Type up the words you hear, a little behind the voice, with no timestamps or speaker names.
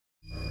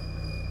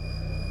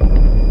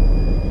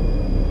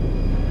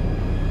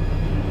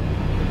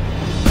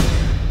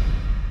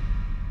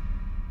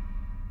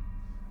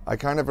I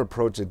kind of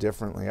approach it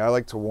differently. I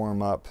like to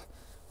warm up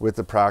with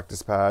the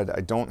practice pad. I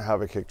don't have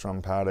a kick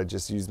drum pad. I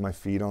just use my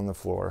feet on the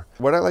floor.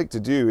 What I like to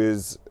do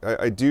is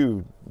I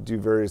do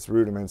various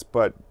rudiments,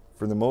 but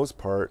for the most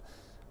part,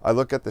 I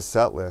look at the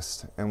set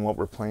list and what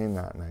we're playing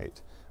that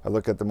night. I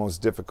look at the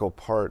most difficult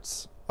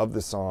parts of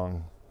the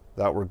song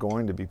that we're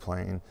going to be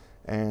playing,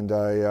 and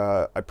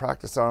I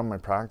practice on my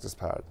practice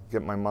pad,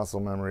 get my muscle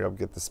memory up,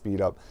 get the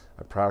speed up.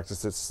 I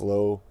practice it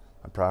slow,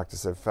 I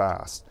practice it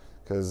fast,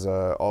 because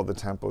all the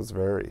tempos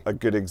vary. A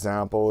good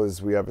example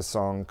is we have a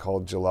song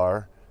called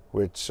Juular,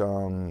 which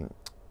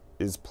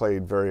is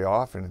played very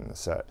often in the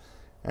set.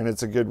 And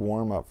it's a good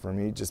warm-up for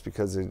me just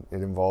because it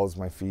involves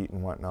my feet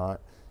and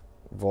whatnot,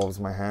 involves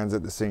my hands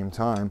at the same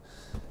time.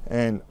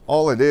 And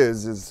all it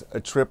is a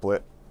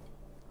triplet.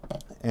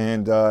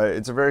 And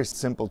it's a very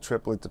simple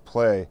triplet to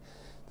play.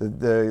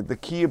 The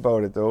key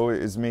about it, though,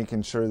 is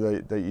making sure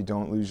that you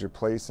don't lose your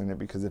place in it,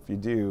 because if you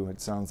do, it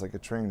sounds like a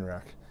train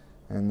wreck.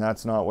 And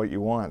that's not what you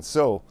want.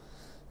 So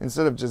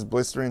instead of just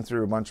blistering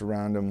through a bunch of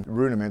random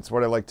rudiments,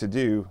 what I like to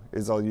do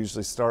is I'll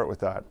usually start with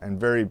that, and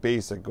very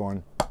basic,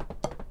 going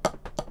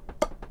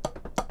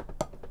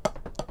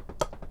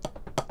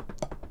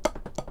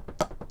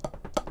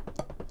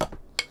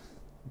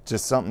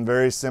just something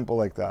very simple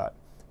like that.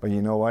 But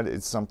you know what?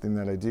 It's something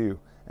that I do.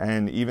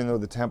 And even though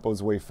the tempo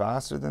is way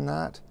faster than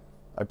that,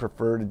 I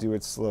prefer to do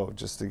it slow,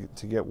 just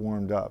to get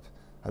warmed up.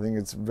 I think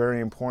it's very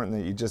important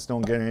that you just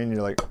don't get in and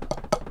you're like,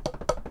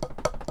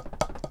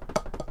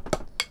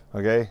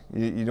 okay,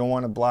 you don't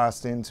want to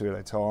blast into it.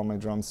 I tell all my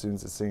drum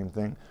students the same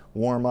thing.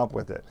 Warm up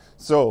with it.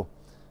 So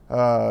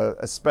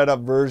a sped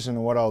up version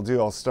of what I'll do,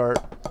 I'll start,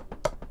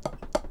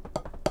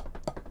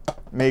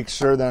 make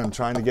sure that I'm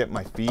trying to get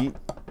my feet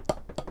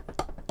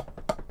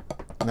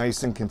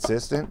nice and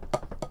consistent.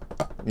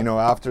 You know,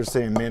 after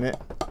say a minute,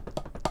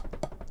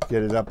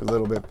 get it up a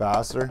little bit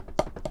faster,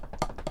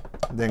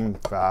 then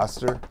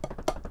faster.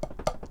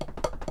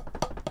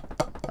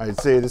 I'd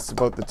say this is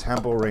about the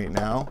tempo right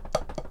now.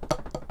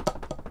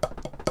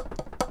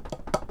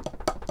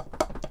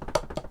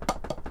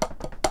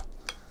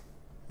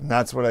 And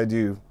that's what I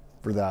do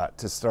for that,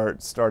 to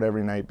start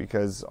every night,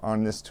 because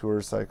on this tour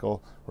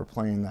cycle, we're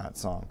playing that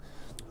song.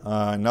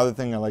 Another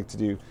thing I like to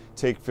do,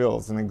 take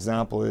fills. An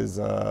example is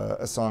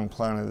a song,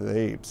 Planet of the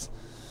Apes.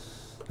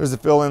 There's a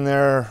fill in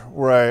there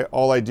where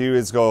all I do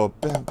is go,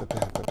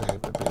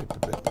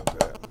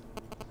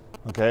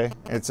 okay?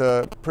 It's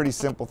a pretty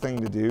simple thing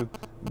to do,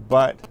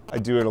 but I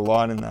do it a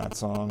lot in that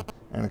song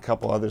and a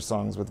couple other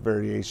songs with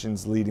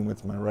variations, leading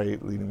with my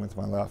right, leading with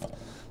my left.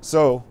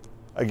 So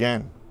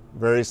again,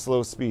 very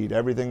slow speed.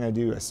 Everything I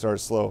do, I start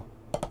slow.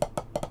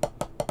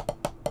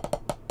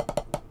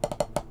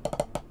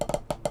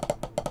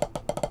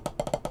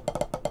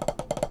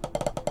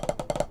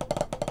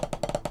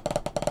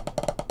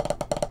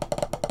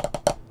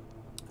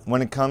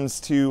 When it comes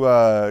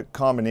to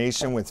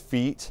combination with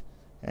feet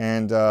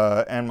and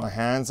my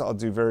hands, I'll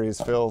do various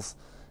fills.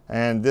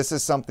 And this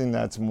is something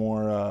that's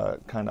more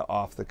kind of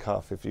off the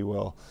cuff, if you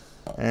will.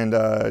 And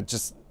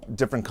just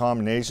different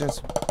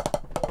combinations.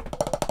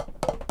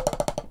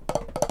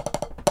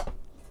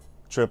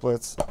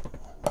 Triplets,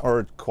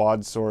 or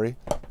quads, sorry.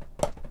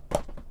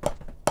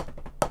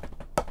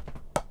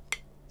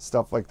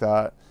 Stuff like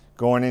that.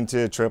 Going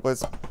into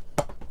triplets.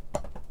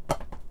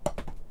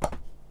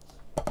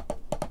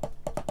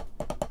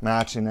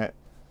 Matching it.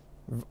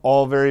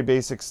 All very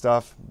basic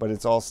stuff, but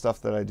it's all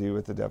stuff that I do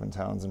with the Devin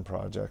Townsend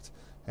project.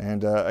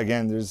 And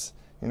again, there's,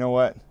 you know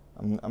what,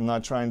 I'm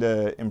not trying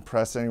to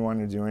impress anyone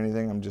or do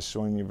anything. I'm just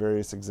showing you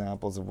various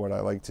examples of what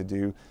I like to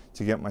do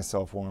to get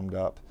myself warmed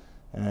up.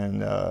 And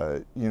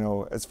you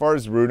know, as far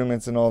as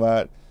rudiments and all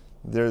that,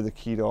 they're the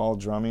key to all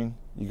drumming.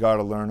 You got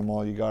to learn them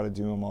all, you got to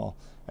do them all.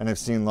 And I've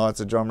seen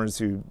lots of drummers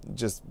who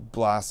just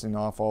blasting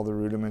off all the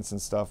rudiments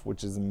and stuff,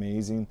 which is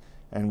amazing.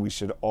 And we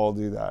should all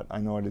do that. I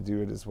know how to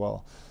do it as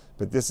well.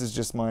 But this is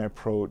just my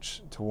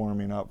approach to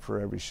warming up for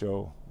every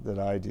show that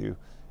I do.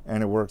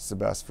 And it works the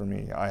best for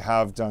me. I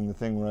have done the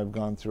thing where I've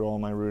gone through all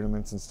my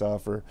rudiments and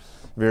stuff, or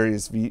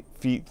various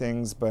feet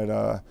things,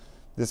 but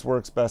this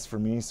works best for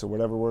me. So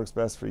whatever works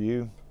best for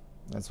you,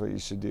 that's what you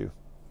should do.